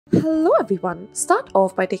Hello everyone! Start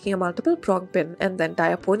off by taking a multiple prong pin and then tie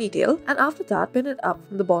a ponytail, and after that pin it up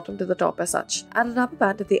from the bottom to the top as such. Add a rubber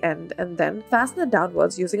band at the end and then fasten it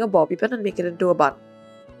downwards using a bobby pin and make it into a bun.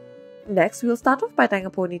 Next, we will start off by tying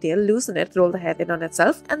a ponytail, loosen it, roll the hair in on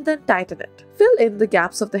itself, and then tighten it. Fill in the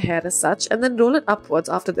gaps of the hair as such and then roll it upwards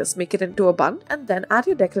after this, make it into a bun, and then add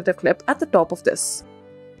your decorative clip at the top of this.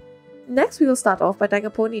 Next, we will start off by tying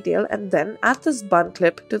a ponytail and then add this bun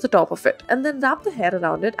clip to the top of it, and then wrap the hair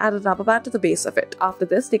around it, add a rubber band to the base of it. After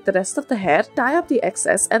this, take the rest of the hair, tie up the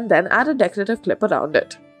excess, and then add a decorative clip around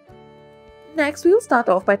it. Next, we will start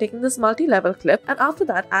off by taking this multi-level clip and after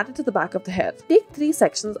that add it to the back of the hair. Take 3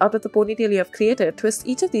 sections out of the ponytail you have created, twist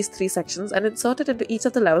each of these 3 sections and insert it into each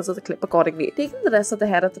of the levels of the clip accordingly. Taking the rest of the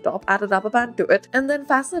hair at the top, add a rubber band to it and then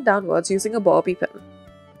fasten it downwards using a bobby pin.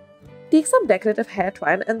 Take some decorative hair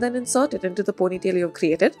twine and then insert it into the ponytail you have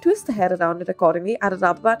created. Twist the hair around it accordingly, add a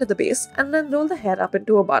rubber band at the base and then roll the hair up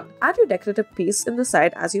into a bun. Add your decorative piece in the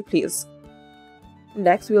side as you please.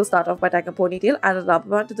 Next, we will start off by tying a ponytail, add a rubber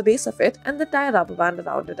band to the base of it, and then tie a rubber band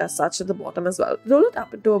around it as such at the bottom as well. Roll it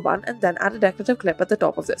up into a bun and then add a decorative clip at the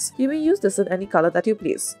top of this. You may use this in any color that you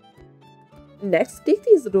please. Next, take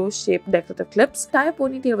these rose-shaped decorative clips, tie a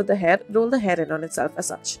ponytail with the hair, roll the hair in on itself as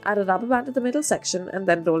such. Add a rubber band to the middle section and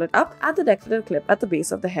then roll it up, add the decorative clip at the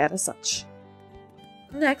base of the hair as such.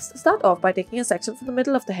 Next, start off by taking a section from the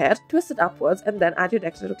middle of the hair, twist it upwards and then add your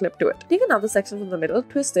decorative clip to it. Take another section from the middle,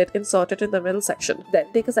 twist it, insert it in the middle section.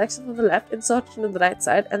 Then take a section from the left, insert it into the right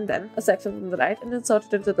side and then a section from the right and insert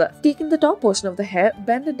it into the left. Taking the top portion of the hair,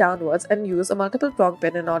 bend it downwards and use a multiple prong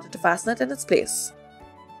pin in order to fasten it in its place.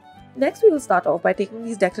 Next, we will start off by taking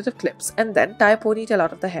these decorative clips and then tie a ponytail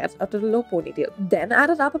out of the hair out of a low ponytail. Then add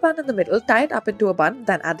a rubber band in the middle, tie it up into a bun,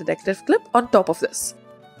 then add a decorative clip on top of this.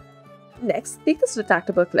 Next, take this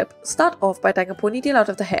retractable clip, start off by tying a ponytail out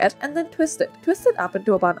of the hair and then twist it. Twist it up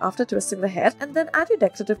into a bun after twisting the hair and then add your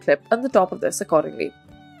decorative clip on the top of this accordingly.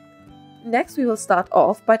 Next, we will start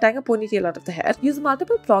off by tying a ponytail out of the hair. Use a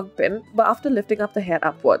multiple prong pin but after lifting up the hair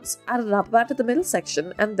upwards. Add a rubber band at the middle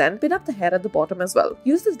section and then pin up the hair at the bottom as well.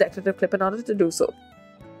 Use this decorative clip in order to do so.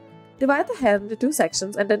 Divide the hair into 2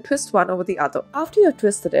 sections and then twist one over the other. After you have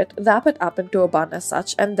twisted it, wrap it up into a bun as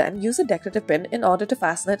such and then use a decorative pin in order to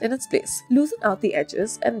fasten it in its place. Loosen out the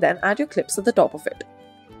edges and then add your clips at the top of it.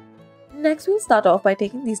 Next, we will start off by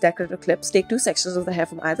taking these decorative clips, take 2 sections of the hair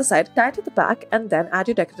from either side, tie it to the back and then add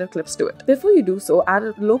your decorative clips to it. Before you do so, add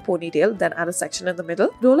a low ponytail, then add a section in the middle,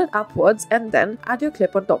 roll it upwards and then add your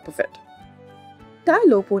clip on top of it. Tie a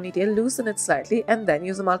low ponytail, loosen it slightly and then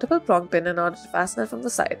use a multiple prong pin in order to fasten it from the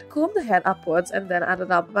side. Comb the hair upwards and then add a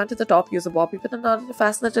rubber band to the top, use a bobby pin in order to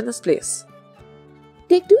fasten it in its place.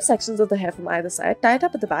 Take 2 sections of the hair from either side, tie it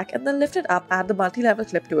up at the back and then lift it up, add the multi-level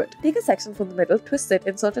clip to it. Take a section from the middle, twist it,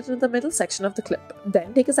 insert it into the middle section of the clip.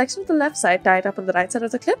 Then take a section of the left side, tie it up on the right side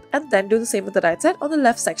of the clip and then do the same with the right side on the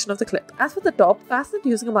left section of the clip. As for the top, fasten it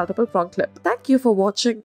using a multiple prong clip. Thank you for watching.